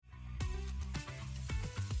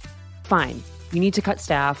fine. You need to cut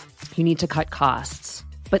staff. You need to cut costs.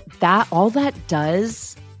 But all that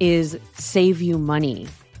does is save you money.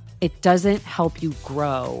 It doesn't help you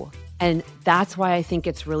grow. And that's why I think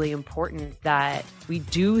it's really important that we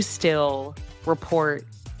do still report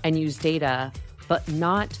and use data, but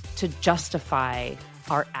not to justify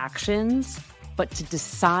our actions, but to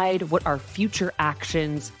decide what our future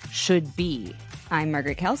actions should be. I'm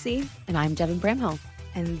Margaret Kelsey. And I'm Devin Bramhill.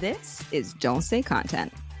 And this is Don't Say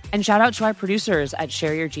Content. And shout out to our producers at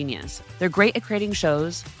Share Your Genius. They're great at creating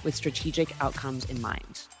shows with strategic outcomes in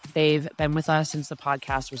mind. They've been with us since the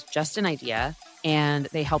podcast was just an idea, and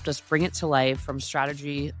they helped us bring it to life from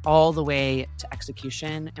strategy all the way to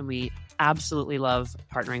execution. And we absolutely love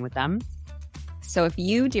partnering with them. So if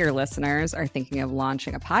you, dear listeners, are thinking of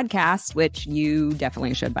launching a podcast, which you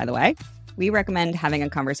definitely should, by the way, we recommend having a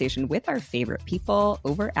conversation with our favorite people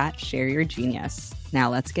over at Share Your Genius.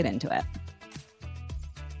 Now let's get into it.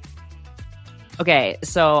 Okay,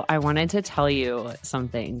 so I wanted to tell you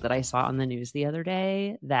something that I saw on the news the other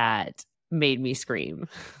day that made me scream.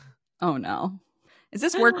 Oh no. Is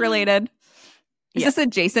this work related? Is this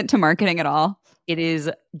adjacent to marketing at all? It is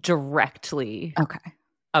directly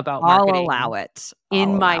about I'll marketing. allow it.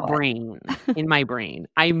 In my brain.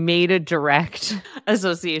 I made a direct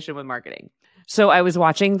association with marketing. So I was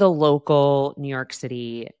watching the local New York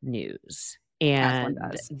City news, and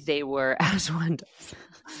they were, as one does.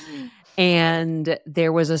 And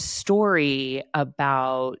there was a story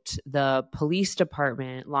about the police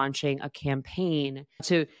department launching a campaign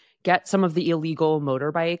to get some of the illegal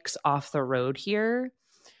motorbikes off the road here,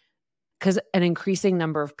 because an increasing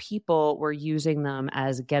number of people were using them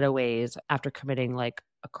as getaways after committing like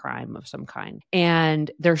a crime of some kind.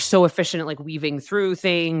 And they're so efficient at like weaving through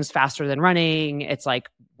things faster than running. It's like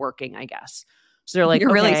working, I guess. So they're like,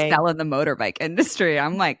 you're really selling the motorbike industry.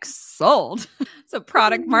 I'm like, sold. It's a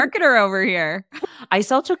product marketer over here. I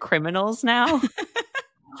sell to criminals now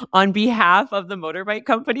on behalf of the motorbike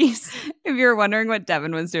companies. If you're wondering what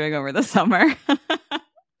Devin was doing over the summer,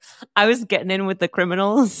 I was getting in with the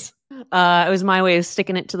criminals. It was my way of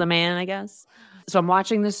sticking it to the man, I guess. So I'm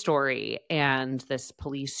watching this story, and this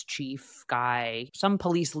police chief guy, some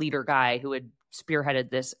police leader guy who had spearheaded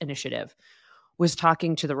this initiative, was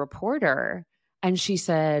talking to the reporter. And she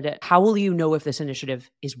said, how will you know if this initiative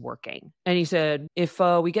is working? And he said, if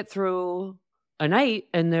we get through a night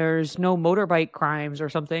and there's no motorbike crimes or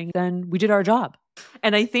something, then we did our job.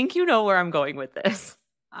 And I think you know where I'm going with this.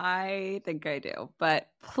 I think I do. But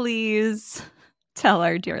please tell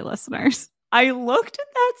our dear listeners. I looked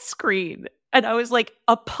at that screen and I was like,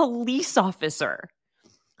 a police officer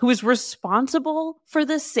who is responsible for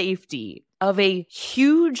the safety of a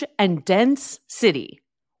huge and dense city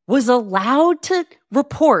was allowed to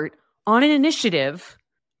report on an initiative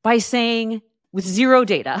by saying, with zero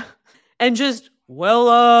data, and just,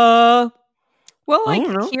 we'll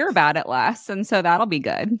hear about it less, and so that'll be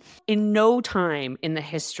good. In no time in the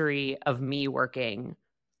history of me working,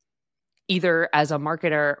 either as a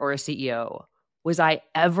marketer or a CEO, was I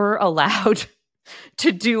ever allowed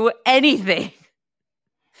to do anything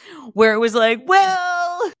where it was like,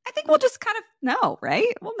 well, I think we'll just kind of know,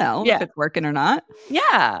 right? We'll know if it's working or not.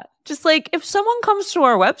 Yeah. Just like if someone comes to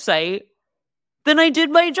our website, then I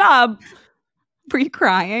did my job. Were you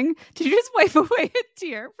crying? Did you just wipe away a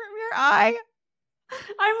tear from your eye?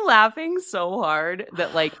 I'm laughing so hard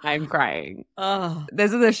that like I'm crying. Oh,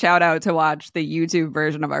 this is a shout out to watch the YouTube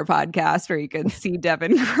version of our podcast where you can see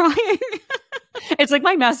Devin crying. It's like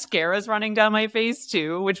my mascara's running down my face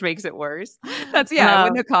too, which makes it worse. I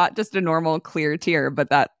wouldn't have caught just a normal clear tear, but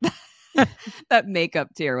that that makeup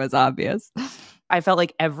tear was obvious. I felt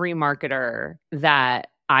like every marketer that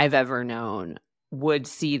I've ever known would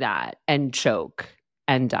see that and choke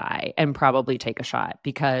and die and probably take a shot,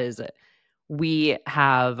 because we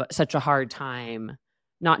have such a hard time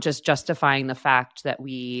not just justifying the fact that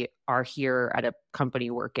we are here at a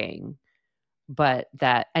company working, but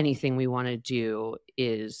that anything we want to do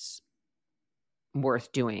is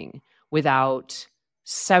worth doing without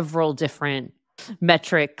several different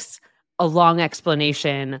metrics, a long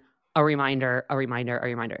explanation, a reminder.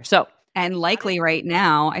 So, and likely right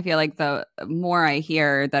now, I feel like the more I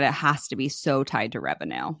hear that it has to be so tied to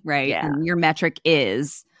revenue, right? Yeah. And your metric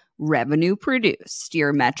is revenue produced.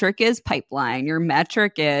 Your metric is pipeline. Your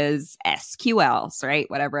metric is SQLs, right?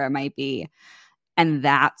 Whatever it might be. And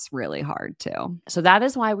that's really hard too. So that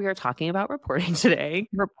is why we are talking about reporting today.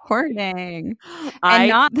 Reporting. And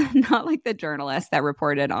not like the journalist that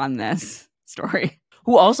reported on this story.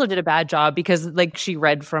 Who also did a bad job because like she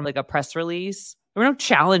read from like a press release. There were no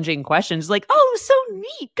challenging questions like, oh, so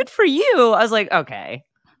neat. Good for you. I was like, okay.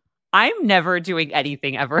 I'm never doing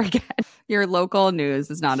anything ever again. Your local news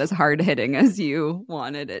is not as hard hitting as you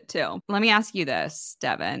wanted it to. Let me ask you this,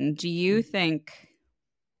 Devin. Do you think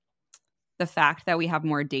the fact that we have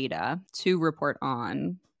more data to report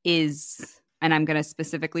on is, and I'm going to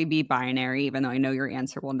specifically be binary, even though I know your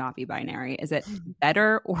answer will not be binary, is it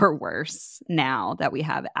better or worse now that we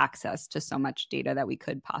have access to so much data that we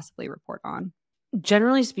could possibly report on?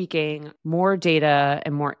 Generally speaking, more data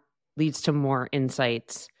and more leads to more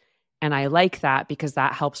insights. And I like that because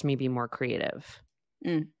that helps me be more creative.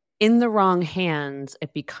 In the wrong hands,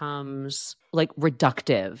 it becomes like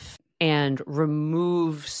reductive and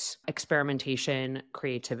removes experimentation,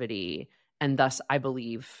 creativity, and thus, I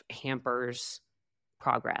believe, hampers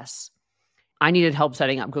progress. I needed help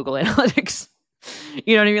setting up Google Analytics.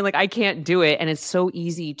 You know what I mean? Like, I can't do it. And it's so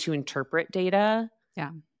easy to interpret data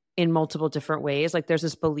in multiple different ways. Like, there's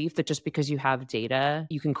this belief that just because you have data,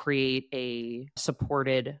 you can create a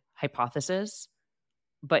supported hypothesis,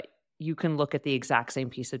 but you can look at the exact same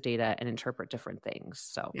piece of data and interpret different things.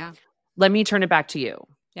 So let me turn it back to you.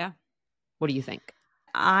 Yeah. What do you think?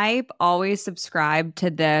 I've always subscribed to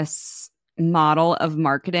this model of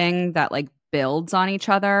marketing that like builds on each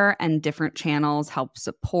other and different channels help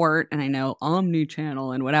support. And I know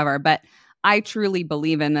omni-channel and whatever, but I truly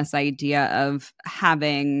believe in this idea of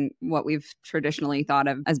having what we've traditionally thought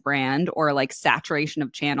of as brand or like saturation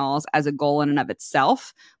of channels as a goal in and of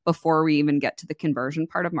itself before we even get to the conversion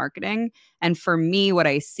part of marketing. And for me, what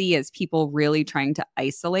I see is people really trying to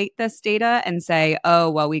isolate this data and say, oh,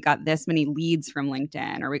 well, we got this many leads from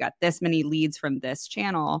LinkedIn or we got this many leads from this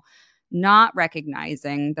channel, not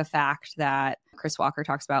recognizing the fact that Chris Walker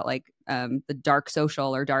talks about like the dark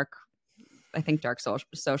social or dark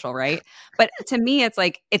social, right? But to me, it's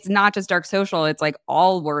like, it's not just dark social. It's like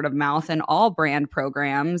all word of mouth and all brand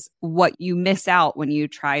programs. What you miss out when you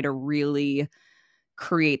try to really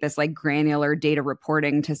create this like granular data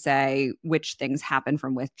reporting to say which things happen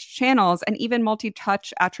from which channels, and even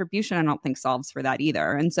multi-touch attribution, I don't think solves for that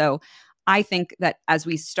either. And so I think that as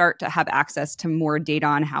we start to have access to more data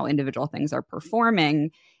on how individual things are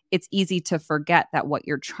performing, it's easy to forget that what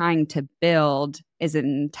you're trying to build is an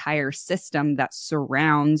entire system that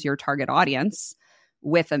surrounds your target audience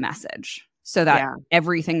with a message so that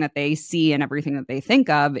everything that they see and everything that they think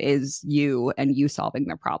of is you and you solving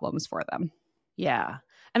their problems for them. Yeah.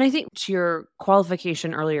 And I think to your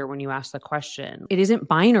qualification earlier when you asked the question, it isn't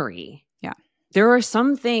binary. Yeah. There are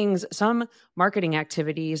some things, some marketing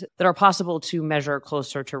activities that are possible to measure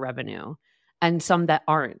closer to revenue, and some that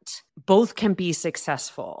aren't. Both can be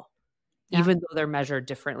successful, even though they're measured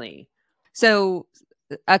differently. So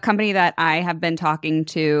a company that I have been talking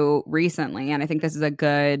to recently, and I think this is a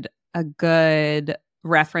good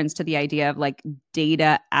reference to the idea of like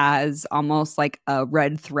data as almost like a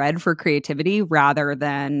red thread for creativity rather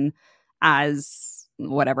than as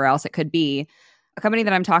whatever else it could be. A company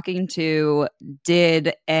that I'm talking to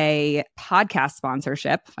did a podcast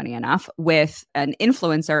sponsorship, funny enough, with an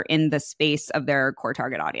influencer in the space of their core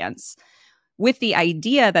target audience, with the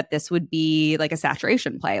idea that this would be like a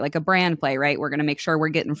saturation play, like a brand play, right? We're going to make sure we're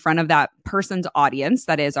getting in front of that person's audience,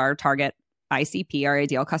 that is our target ICP, our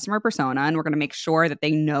ideal customer persona, and we're going to make sure that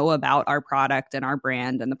they know about our product and our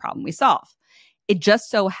brand and the problem we solve. It just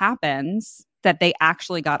so happens that they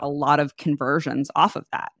actually got a lot of conversions off of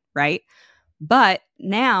that, right? But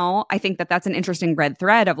now I think that that's an interesting red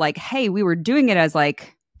thread of like, hey, we were doing it as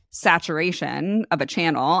like saturation of a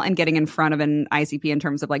channel and getting in front of an ICP in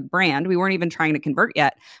terms of like brand. We weren't even trying to convert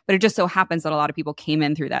yet, but it just so happens that a lot of people came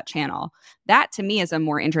in through that channel. That to me is a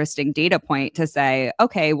more interesting data point to say,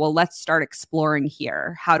 okay, well, let's start exploring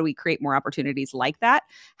here. How do we create more opportunities like that?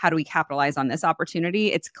 How do we capitalize on this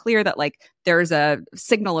opportunity? It's clear that like there's a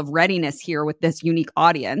signal of readiness here with this unique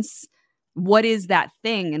audience. What is that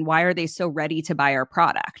thing and why are they so ready to buy our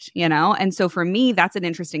product? You know? And so for me, that's an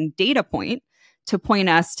interesting data point to point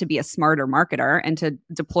us to be a smarter marketer and to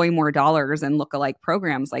deploy more dollars and lookalike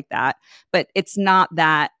programs like that. But it's not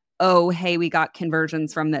that, oh, hey, we got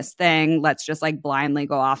conversions from this thing, let's just like blindly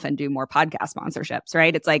go off and do more podcast sponsorships,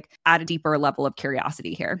 right? It's like add a deeper level of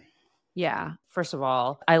curiosity here. Yeah. First of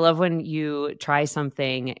all, I love when you try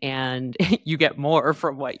something and you get more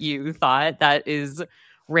from what you thought. That is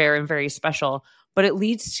rare and very special. But it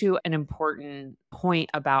leads to an important point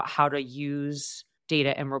about how to use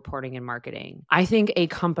data and reporting and marketing. I think a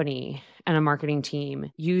company and a marketing team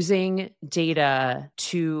using data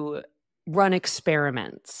to run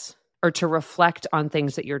experiments or to reflect on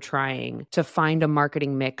things that you're trying to find a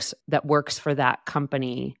marketing mix that works for that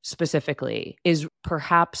company specifically is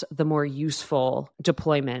perhaps the more useful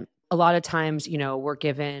deployment. a lot of times, we're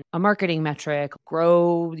given a marketing metric,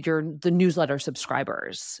 grow the newsletter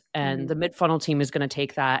subscribers, and the mid-funnel team is going to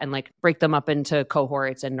take that and like break them up into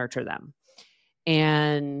cohorts and nurture them.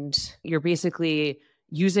 And you're basically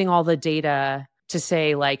using all the data to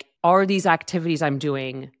say like, are these activities I'm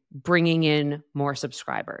doing bringing in more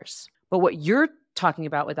subscribers? But what you're talking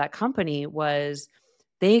about with that company was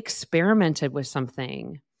they experimented with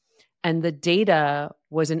something and the data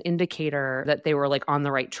was an indicator that they were like on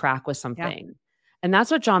the right track with something. Yeah. And that's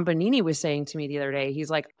what John Bonini was saying to me the other day. He's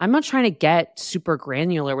like, I'm not trying to get super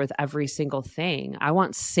granular with every single thing. I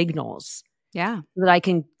want signals. Yeah. So that I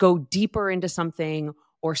can go deeper into something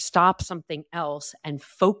or stop something else and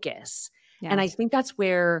focus. Yes. And I think that's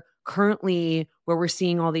where currently where we're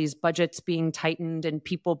seeing all these budgets being tightened and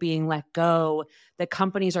people being let go, that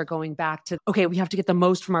companies are going back to, okay, we have to get the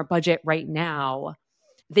most from our budget right now.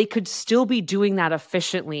 They could still be doing that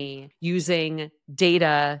efficiently using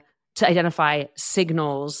data to identify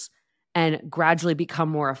signals and gradually become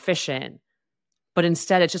more efficient. But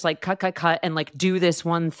instead, it's just like cut, and like do this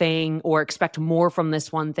one thing or expect more from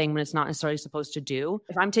this one thing when it's not necessarily supposed to do.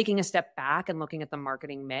 If I'm taking a step back and looking at the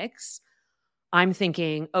marketing mix, I'm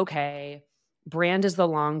thinking, okay, brand is the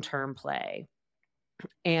long-term play.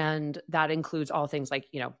 And that includes all things like,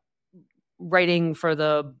 writing for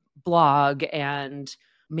the blog and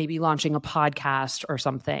maybe launching a podcast or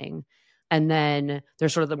something. And then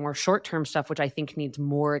there's sort of the more short-term stuff, which I think needs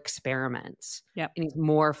more experiments. Yep. It needs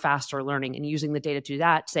more faster learning and using the data to do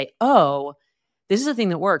that to say, oh, this is a thing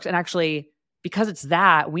that works. And actually, because it's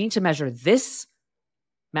that, we need to measure this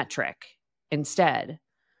metric instead.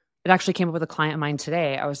 It actually came up with a client of mine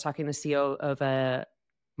today. I was talking to the CEO of a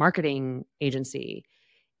marketing agency,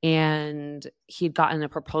 and he'd gotten a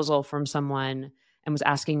proposal from someone and was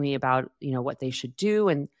asking me about, what they should do.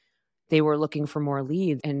 And they were looking for more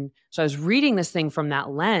leads. And so I was reading this thing from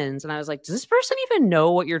that lens and I was like, does this person even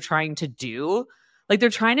know what you're trying to do? Like they're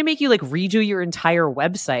trying to make you like redo your entire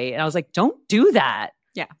website. And I was like, don't do that.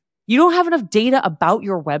 Yeah. You don't have enough data about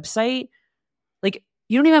your website. Like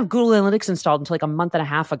you don't even have Google Analytics installed until like a month and a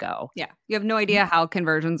half ago. Yeah. You have no idea how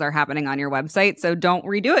conversions are happening on your website. So don't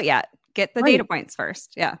redo it yet. Get the data points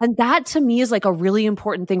first. Yeah. And that to me is like a really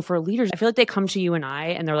important thing for leaders. I feel like they come to you and I,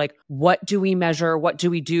 and they're like, what do we measure? What do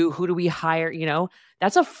we do? Who do we hire?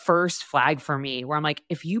 That's a first flag for me where I'm like,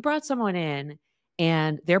 if you brought someone in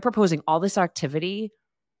and they're proposing all this activity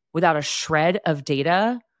without a shred of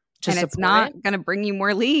data to and it's not going to bring you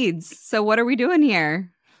more leads. So what are we doing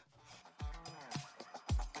here?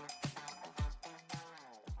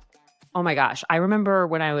 Oh my gosh. I remember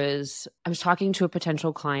when I was talking to a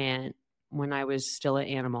potential client when I was still at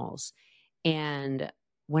Animals. And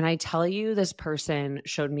when I tell you this person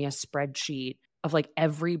showed me a spreadsheet of like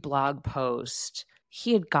every blog post,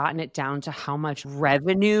 he had gotten it down to how much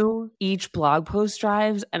revenue each blog post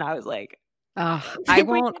drives. And I was like, I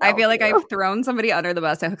feel like I've thrown somebody under the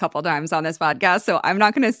bus a couple times on this podcast. So I'm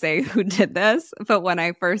not going to say who did this. But when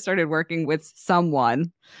I first started working with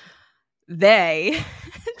someone, they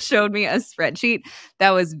showed me a spreadsheet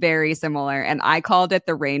that was very similar. And I called it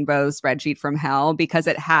the rainbow spreadsheet from hell because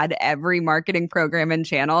it had every marketing program and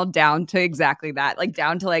channel down to exactly that, like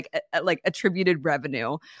down to like attributed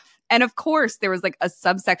revenue. And of course, there was like a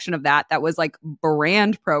subsection of that was like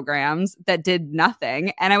brand programs that did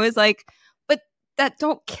nothing. And I was like, but that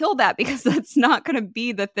don't kill that because that's not going to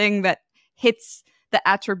be the thing that hits the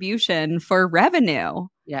attribution for revenue.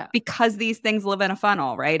 Yeah. Because these things live in a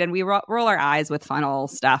funnel, right? And we roll our eyes with funnel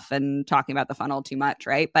stuff and talking about the funnel too much,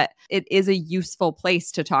 right? But it is a useful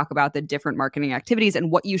place to talk about the different marketing activities and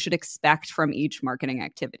what you should expect from each marketing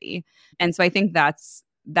activity. And so I think that's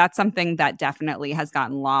something that definitely has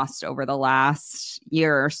gotten lost over the last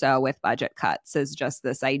year or so with budget cuts, is just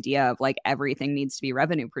this idea of like everything needs to be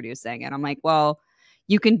revenue producing. And I'm like, well,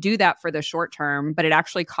 you can do that for the short term, but it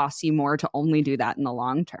actually costs you more to only do that in the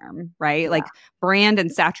long term, right? Yeah. Like brand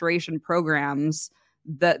and saturation programs,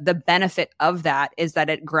 the benefit of that is that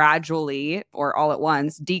it gradually or all at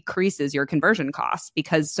once decreases your conversion costs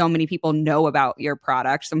because so many people know about your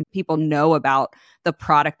product. Some people know about the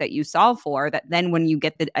product that you solve for, that then when you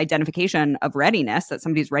get the identification of readiness that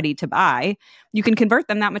somebody's ready to buy, you can convert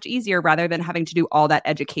them that much easier rather than having to do all that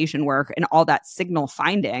education work and all that signal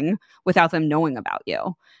finding without them knowing about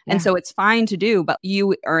you. Yeah. And so it's fine to do, but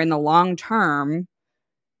you are in the long term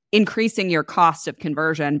increasing your cost of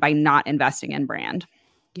conversion by not investing in brand.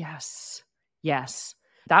 Yes.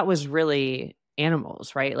 That was really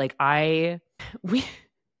Animals, right? Like we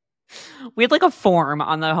had like a form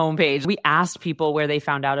on the homepage. We asked people where they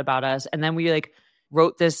found out about us. And then we like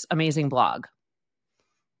wrote this amazing blog.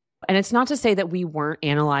 And it's not to say that we weren't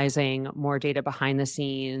analyzing more data behind the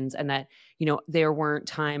scenes and that, there weren't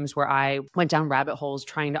times where I went down rabbit holes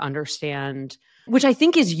trying to understand, which I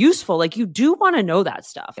think is useful. Like you do want to know that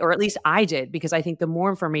stuff, or at least I did, because I think the more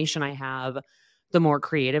information I have, the more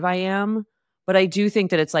creative I am. But I do think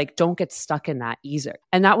that it's like, don't get stuck in that either.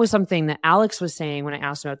 And that was something that Alex was saying when I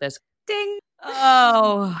asked him about this. Ding.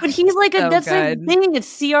 Oh, but he's like, that's the thing.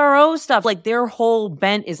 It's CRO stuff. Like their whole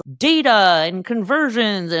bent is data and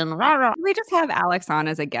conversions and rah, rah. We just have Alex on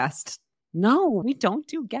as a guest. No, we don't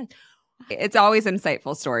do guests. It's always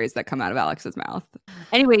insightful stories that come out of Alex's mouth.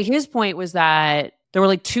 Anyway, his point was that there were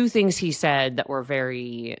like two things he said that were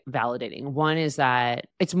very validating. One is that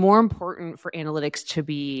it's more important for analytics to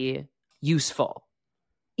be useful,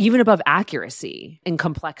 even above accuracy and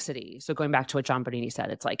complexity. So going back to what John Bonini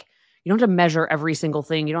said, it's like, you don't have to measure every single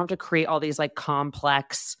thing. You don't have to create all these like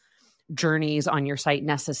complex journeys on your site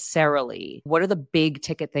necessarily. What are the big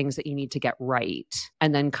ticket things that you need to get right?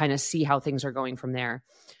 And then kind of see how things are going from there.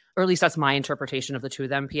 Or at least that's my interpretation of the two of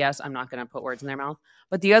them. P.S. I'm not going to put words in their mouth.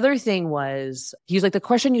 But the other thing was, he was like, the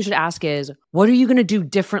question you should ask is, what are you going to do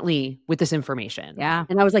differently with this information? Yeah.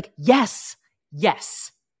 And I was like, yes.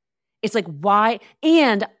 It's like, why?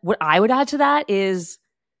 And what I would add to that is,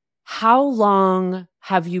 how long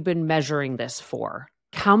have you been measuring this for?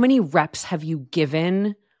 How many reps have you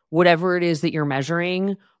given whatever it is that you're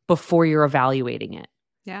measuring before you're evaluating it?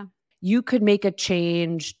 Yeah. You could make a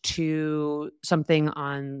change to something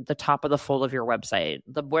on the top of the fold of your website,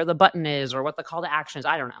 where the button is or what the call to action is.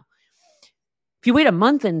 I don't know. If you wait a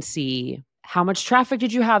month and see how much traffic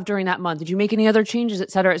did you have during that month, did you make any other changes, et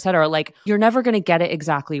cetera, like you're never going to get it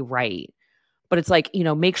exactly right. But it's like,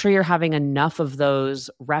 make sure you're having enough of those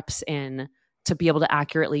reps in to be able to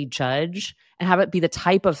accurately judge and have it be the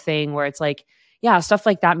type of thing where it's like, yeah, stuff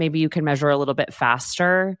like that, maybe you can measure a little bit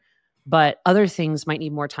faster, but other things might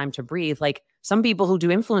need more time to breathe. Like some people who do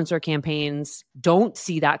influencer campaigns don't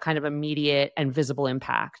see that kind of immediate and visible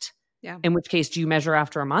impact. Yeah. In which case, do you measure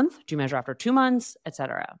after a month? Do you measure after 2 months, et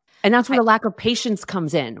cetera? And that's where the lack of patience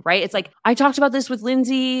comes in, right? It's like, I talked about this with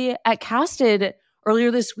Lindsay at Casted earlier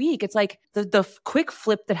this week. It's like the quick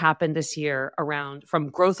flip that happened this year around from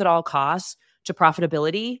growth at all costs to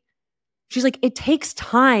profitability. She's like, it takes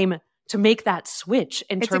time to make that switch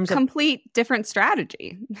in terms of— It's a complete different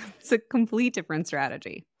strategy. It's a complete different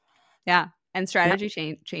strategy. Yeah. And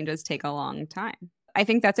strategy changes take a long time. I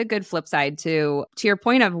think that's a good flip side to your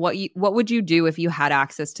point of what would you do if you had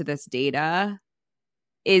access to this data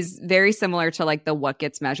is very similar to like the what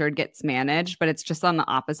gets measured gets managed, but it's just on the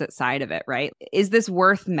opposite side of it, right? Is this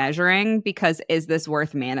worth measuring? Because is this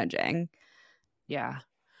worth managing? Yeah.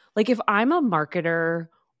 Like if I'm a marketer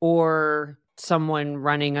or someone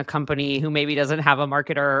running a company who maybe doesn't have a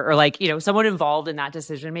marketer or like, someone involved in that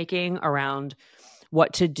decision-making around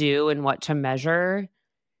what to do and what to measure,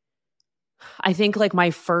 I think like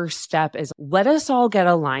my first step is let us all get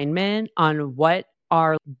alignment on what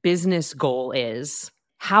our business goal is,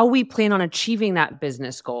 how we plan on achieving that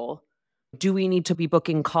business goal. Do we need to be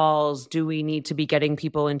booking calls? Do we need to be getting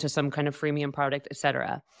people into some kind of freemium product, et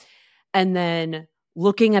cetera? And then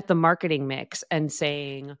looking at the marketing mix and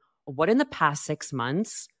saying, what in the past 6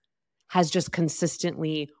 months has just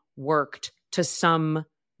consistently worked to some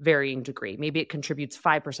varying degree? Maybe it contributes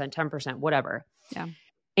 5%, 10%, whatever. Yeah.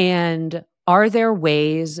 And are there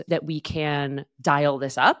ways that we can dial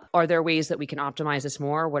this up? Are there ways that we can optimize this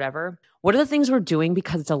more? Whatever. What are the things we're doing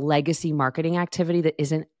because it's a legacy marketing activity that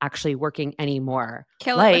isn't actually working anymore?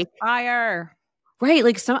 Kill it with fire. Right.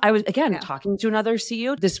 Like I was, again, talking to another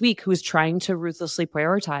CEO this week who was trying to ruthlessly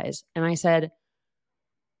prioritize. And I said,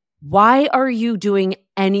 why are you doing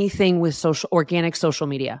anything with organic social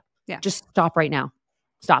media? Yeah. Just stop right now.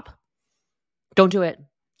 Stop. Don't do it.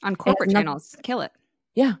 On corporate channels. Kill it.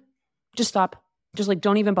 Yeah. Just stop. Just like,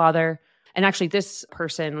 don't even bother. And actually, this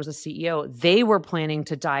person was a CEO. They were planning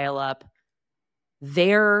to dial up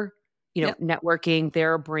their, networking,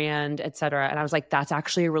 their brand, et cetera. And I was like, that's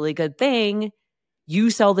actually a really good thing. You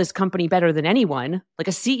sell this company better than anyone. Like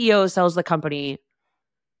a CEO sells the company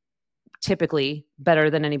typically better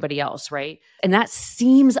than anybody else, right? And that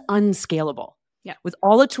seems unscalable. Yeah. With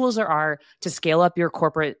all the tools there are to scale up your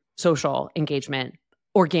corporate social engagement,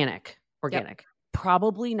 organic,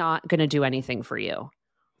 probably not going to do anything for you.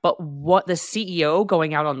 But what the CEO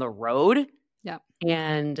going out on the road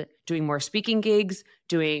and doing more speaking gigs,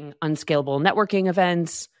 doing unscalable networking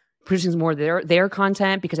events, producing more their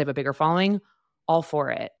content because I have a bigger following, all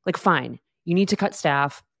for it. Like, fine, you need to cut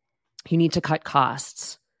staff, you need to cut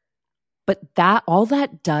costs. But all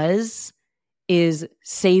that does is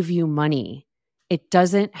save you money. It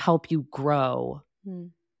doesn't help you grow.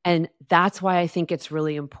 And that's why I think it's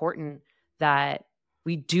really important that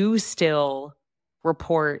we do still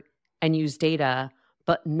report and use data,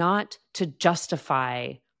 but not to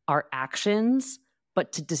justify our actions,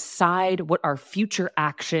 but to decide what our future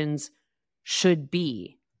actions should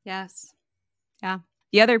be. Yes. Yeah.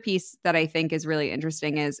 The other piece that I think is really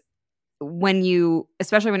interesting is when you,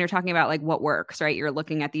 especially when you're talking about like what works, right? You're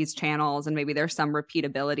looking at these channels and maybe there's some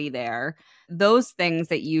repeatability there. Those things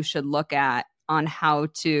that you should look at on how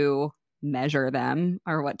to measure them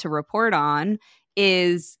or what to report on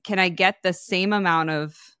is, can I get the same amount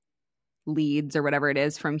of leads or whatever it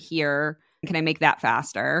is from here? Can I make that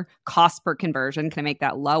faster? Cost per conversion, can I make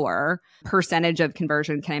that lower? Percentage of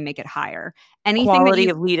conversion, can I make it higher? Anything quality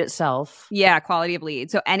of lead itself. Yeah, quality of lead.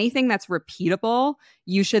 So anything that's repeatable,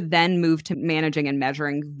 you should then move to managing and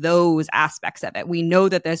measuring those aspects of it. We know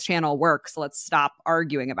that this channel works. Let's stop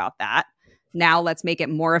arguing about that. Now let's make it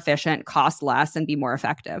more efficient, cost less, and be more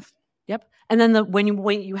effective. Yep. And then when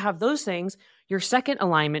you have those things, your second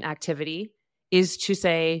alignment activity is to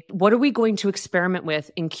say, what are we going to experiment with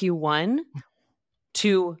in Q1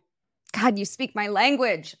 to... God, you speak my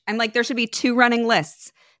language. I'm like, there should be 2 running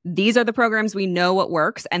lists. These are the programs we know what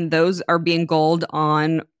works, and those are being goaled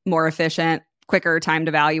on more efficient, quicker time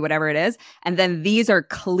to value, whatever it is. And then these are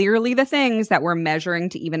clearly the things that we're measuring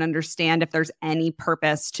to even understand if there's any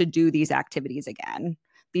purpose to do these activities again.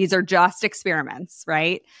 These are just experiments,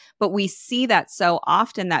 right? But we see that so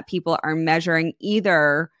often that people are measuring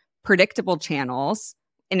either predictable channels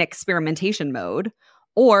in experimentation mode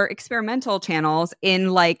or experimental channels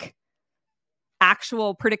in like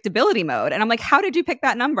actual predictability mode. And I'm like, how did you pick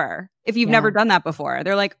that number if you've never done that before?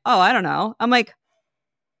 They're like, oh, I don't know. I'm like,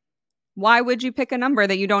 why would you pick a number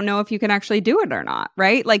that you don't know if you can actually do it or not?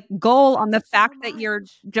 Right? Like, goal on the fact that you're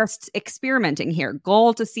just experimenting here.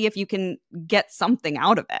 Goal to see if you can get something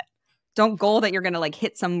out of it. Don't goal that you're going to like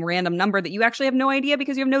hit some random number that you actually have no idea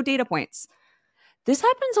because you have no data points. This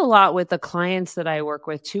happens a lot with the clients that I work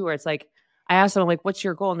with too, where it's like, I ask them, like, what's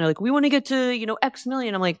your goal? And they're like, we want to get to, X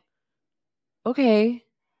million. I'm like, okay,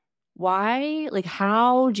 why? Like,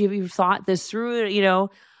 how do you thought this through?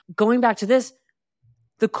 Going back to this,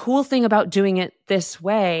 the cool thing about doing it this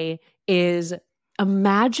way is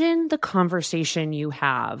imagine the conversation you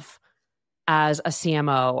have as a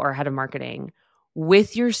CMO or head of marketing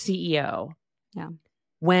with your CEO. Yeah.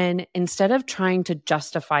 When instead of trying to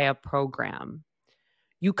justify a program,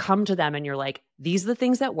 you come to them and you're like, these are the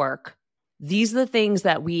things that work. These are the things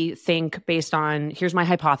that we think based on, here's my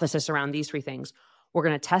hypothesis around these 3 things. We're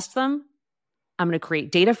going to test them. I'm going to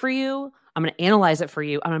create data for you. I'm going to analyze it for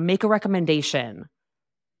you. I'm going to make a recommendation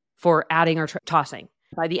for adding or tossing.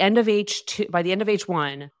 By the end of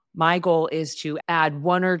H1, my goal is to add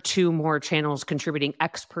 1 or 2 more channels contributing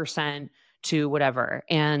X% to whatever.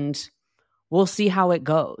 And we'll see how it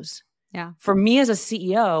goes. Yeah. For me as a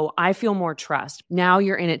CEO, I feel more trust. Now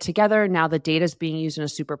you're in it together. Now the data is being used in a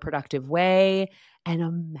super productive way. And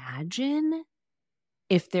imagine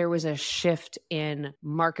if there was a shift in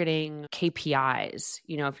marketing KPIs.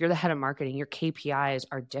 If you're the head of marketing, your KPIs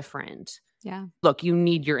are different. Yeah. Look, you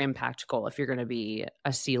need your impact goal if you're going to be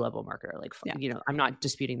a C-level marketer. I'm not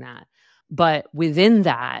disputing that. But within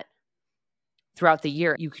that, throughout the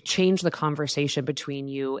year, you could change the conversation between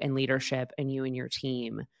you and leadership and you and your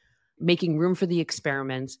team, making room for the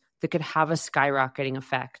experiments that could have a skyrocketing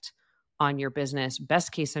effect on your business.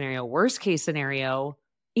 Best case scenario, worst case scenario,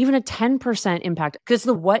 even a 10% impact. Because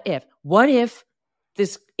the what if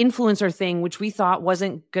this influencer thing, which we thought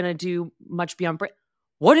wasn't going to do much beyond,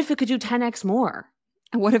 what if it could do 10x more?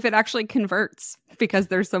 What if it actually converts? Because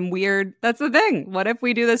there's some that's the thing. What if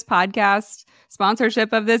we do this podcast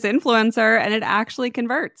sponsorship of this influencer and it actually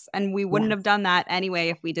converts? And we wouldn't have done that anyway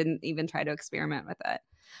if we didn't even try to experiment with it.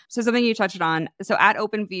 So something you touched on. So at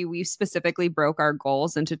OpenView, we specifically broke our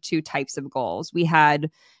goals into 2 types of goals. We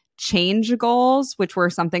had change goals, which were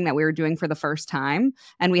something that we were doing for the first time.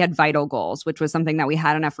 And we had vital goals, which was something that we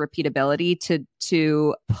had enough repeatability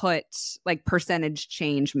to put like percentage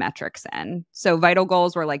change metrics in. So vital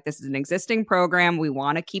goals were like, this is an existing program. We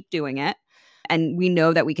want to keep doing it. And we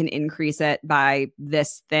know that we can increase it by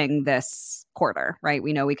this thing this quarter, right?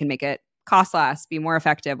 We know we can make it cost less, be more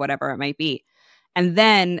effective, whatever it might be. And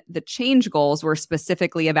then the change goals were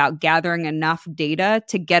specifically about gathering enough data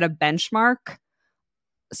to get a benchmark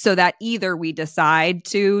so that either we decide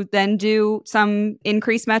to then do some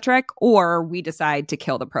increased metric or we decide to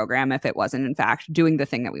kill the program if it wasn't, in fact, doing the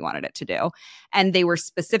thing that we wanted it to do. And they were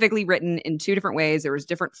specifically written in 2 different ways. There was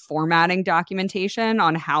different formatting documentation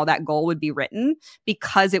on how that goal would be written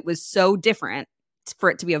because it was so different for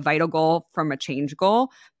it to be a vital goal from a change goal,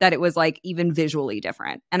 that it was like even visually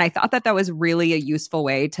different. And I thought that that was really a useful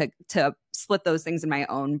way to split those things in my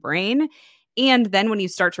own brain. And then when you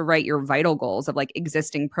start to write your vital goals of like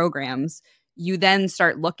existing programs, you then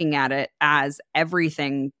start looking at it as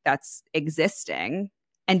everything that's existing.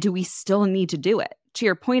 And do we still need to do it? To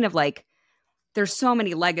your point of like, there's so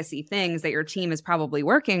many legacy things that your team is probably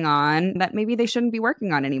working on that maybe they shouldn't be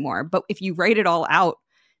working on anymore. But if you write it all out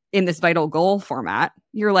in this vital goal format,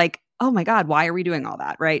 you're like, oh my God, why are we doing all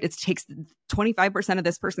that? Right? It takes 25% of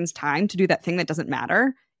this person's time to do that thing that doesn't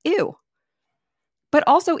matter. Ew. But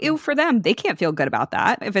also, ew for them. They can't feel good about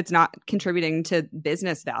that if it's not contributing to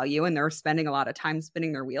business value and they're spending a lot of time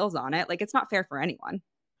spinning their wheels on it. Like, it's not fair for anyone.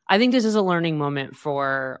 I think this is a learning moment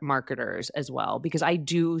for marketers as well, because I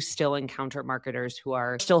do still encounter marketers who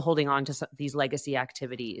are still holding on to these legacy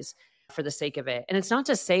activities for the sake of it. And it's not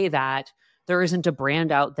to say that there isn't a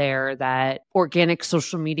brand out there that organic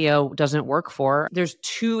social media doesn't work for. There's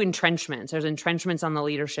two entrenchments. There's entrenchments on the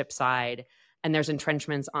leadership side, and there's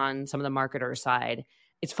entrenchments on some of the marketer side.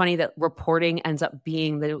 It's funny that reporting ends up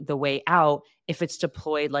being the way out if it's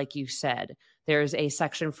deployed like you said. There's a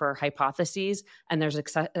section for hypotheses, and there's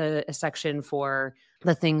a section for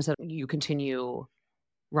the things that you continue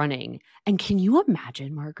running. And can you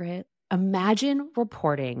imagine, Margaret? Imagine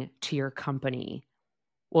reporting to your company.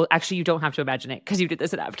 Well, actually, you don't have to imagine it because you did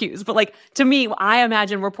this at AppCues. But like, to me, I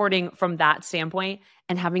imagine reporting from that standpoint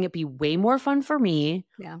and having it be way more fun for me,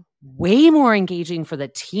 way more engaging for the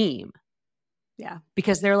team. Yeah.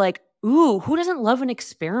 Because they're like, ooh, who doesn't love an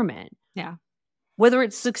experiment? Yeah. Whether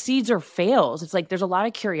it succeeds or fails, it's like there's a lot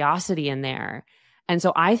of curiosity in there. And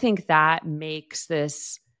so I think that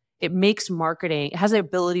it makes marketing, it has the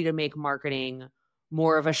ability to make marketing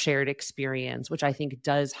more of a shared experience, which I think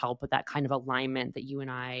does help with that kind of alignment that you and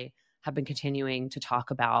I have been continuing to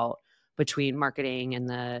talk about between marketing and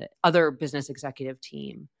the other business executive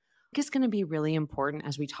team. I think it's going to be really important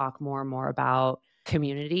as we talk more and more about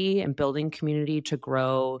community and building community to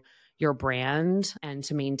grow your brand and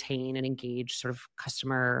to maintain and engage sort of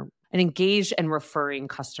an engaged and referring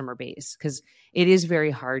customer base, because it is very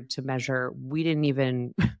hard to measure. We didn't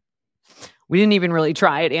even really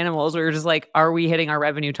try at Animalz. We were just like, are we hitting our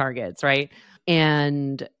revenue targets, right?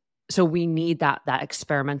 And so we need that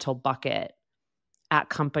experimental bucket at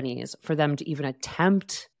companies for them to even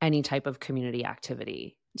attempt any type of community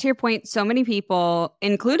activity. To your point, so many people,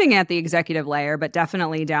 including at the executive layer, but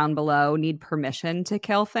definitely down below, need permission to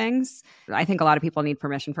kill things. I think a lot of people need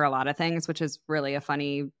permission for a lot of things, which is really a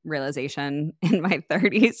funny realization in my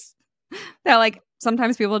 30s. That like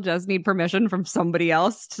sometimes people just need permission from somebody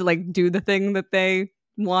else to like do the thing that they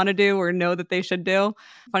want to do or know that they should do.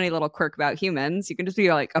 Funny little quirk about humans. You can just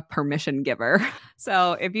be like a permission giver.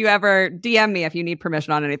 So if you ever DM me if you need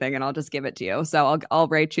permission on anything, and I'll just give it to you. So I'll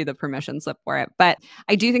write you the permission slip for it. But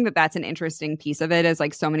I do think that that's an interesting piece of it, is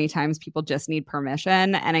like so many times people just need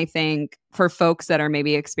permission. And I think for folks that are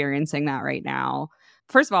maybe experiencing that right now,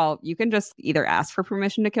 first of all, you can just either ask for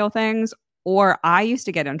permission to kill things, or I used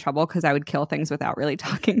to get in trouble because I would kill things without really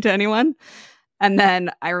talking to anyone. And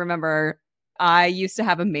then I remember I used to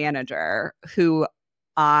have a manager who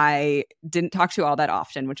I didn't talk to all that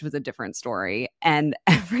often, which was a different story. And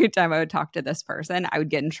every time I would talk to this person, I would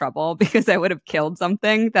get in trouble because I would have killed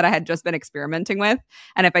something that I had just been experimenting with.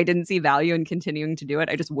 And if I didn't see value in continuing to do it,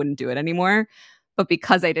 I just wouldn't do it anymore. But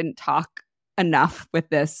because I didn't talk enough with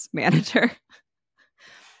this manager,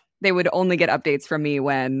 they would only get updates from me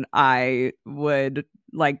when I would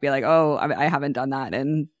like be like, oh, I haven't done that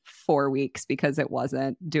in 4 weeks because it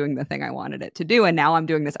wasn't doing the thing I wanted it to do. And now I'm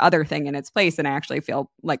doing this other thing in its place. And I actually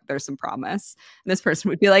feel like there's some promise. And this person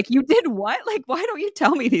would be like, you did what? Like, why don't you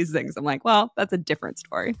tell me these things? I'm like, well, that's a different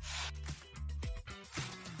story.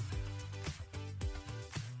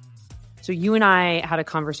 So you and I had a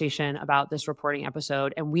conversation about this reporting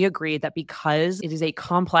episode, and we agreed that because it is a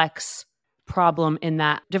complex problem in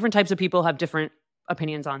that different types of people have different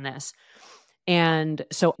opinions on this. And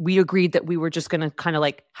so we agreed that we were just going to kind of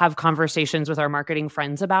like have conversations with our marketing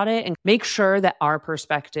friends about it and make sure that our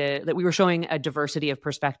perspective, that we were showing a diversity of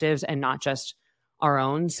perspectives and not just our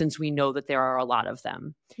own, since we know that there are a lot of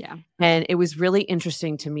them. Yeah. And it was really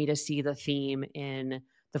interesting to me to see the theme in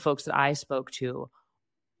the folks that I spoke to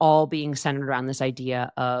all being centered around this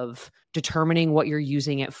idea of determining what you're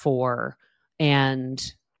using it for and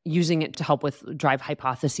using it to help with drive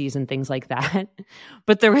hypotheses and things like that.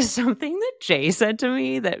 But there was something that Jay said to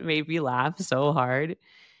me that made me laugh so hard.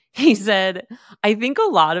 He said, I think a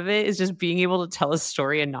lot of it is just being able to tell a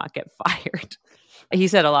story and not get fired. He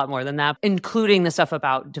said a lot more than that, including the stuff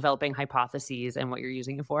about developing hypotheses and what you're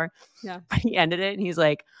using it for. Yeah. But he ended it and he's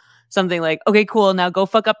like, something like, okay, cool, now go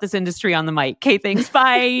fuck up this industry on the mic. Okay, thanks,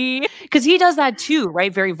 bye. Because he does that too,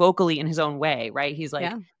 right? Very vocally in his own way, right? He's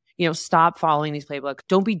like, stop following these playbooks.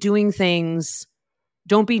 Don't be doing things.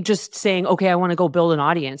 Don't be just saying, okay, I want to go build an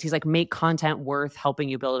audience. He's like, make content worth helping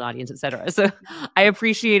you build an audience, et cetera. So I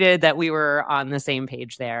appreciated that we were on the same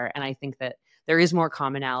page there. And I think that there is more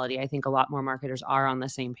commonality. I think a lot more marketers are on the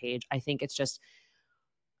same page. I think it's just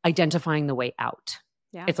identifying the way out.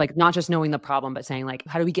 Yeah. It's like not just knowing the problem, but saying like,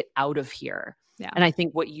 how do we get out of here? Yeah. And I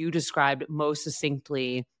think what you described most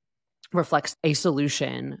succinctly reflects a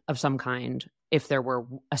solution of some kind, if there were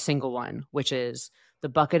a single one, which is the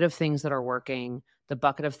bucket of things that are working, the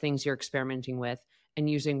bucket of things you're experimenting with, and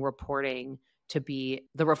using reporting to be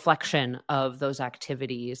the reflection of those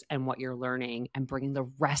activities and what you're learning, and bringing the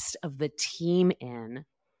rest of the team in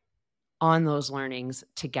on those learnings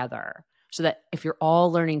together. So that if you're all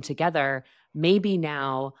learning together, maybe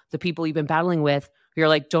now the people you've been battling with, who you're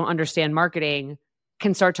like, don't understand marketing,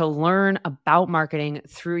 can start to learn about marketing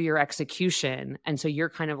through your execution. And so you're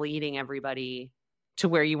kind of leading everybody to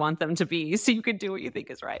where you want them to be so you can do what you think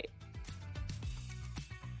is right.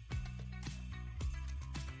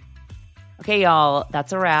 Okay, y'all,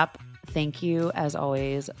 that's a wrap. Thank you, as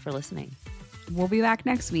always, for listening. We'll be back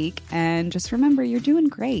next week. And just remember, you're doing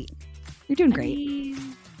great. You're doing great.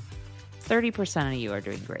 30% of you are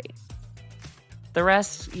doing great. The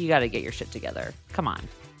rest, you got to get your shit together. Come on.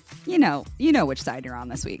 You know which side you're on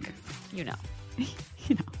this week. You know.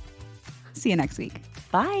 See you next week.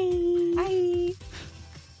 Bye. Bye.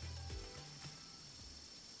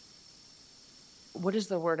 What is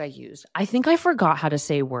the word I used? I think I forgot how to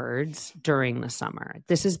say words during the summer.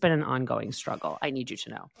 This has been an ongoing struggle. I need you to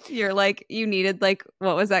know. You're like, you needed like,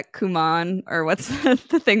 what was that, Kumon? Or what's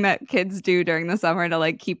the thing that kids do during the summer to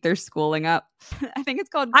like keep their schooling up? I think it's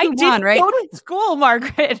called Kumon, I didn't right? go to school,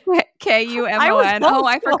 Margaret. Kumon. Oh,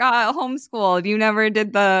 I forgot. Homeschooled. You never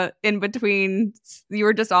did the in between. You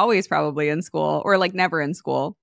were just always probably in school, or like never in school.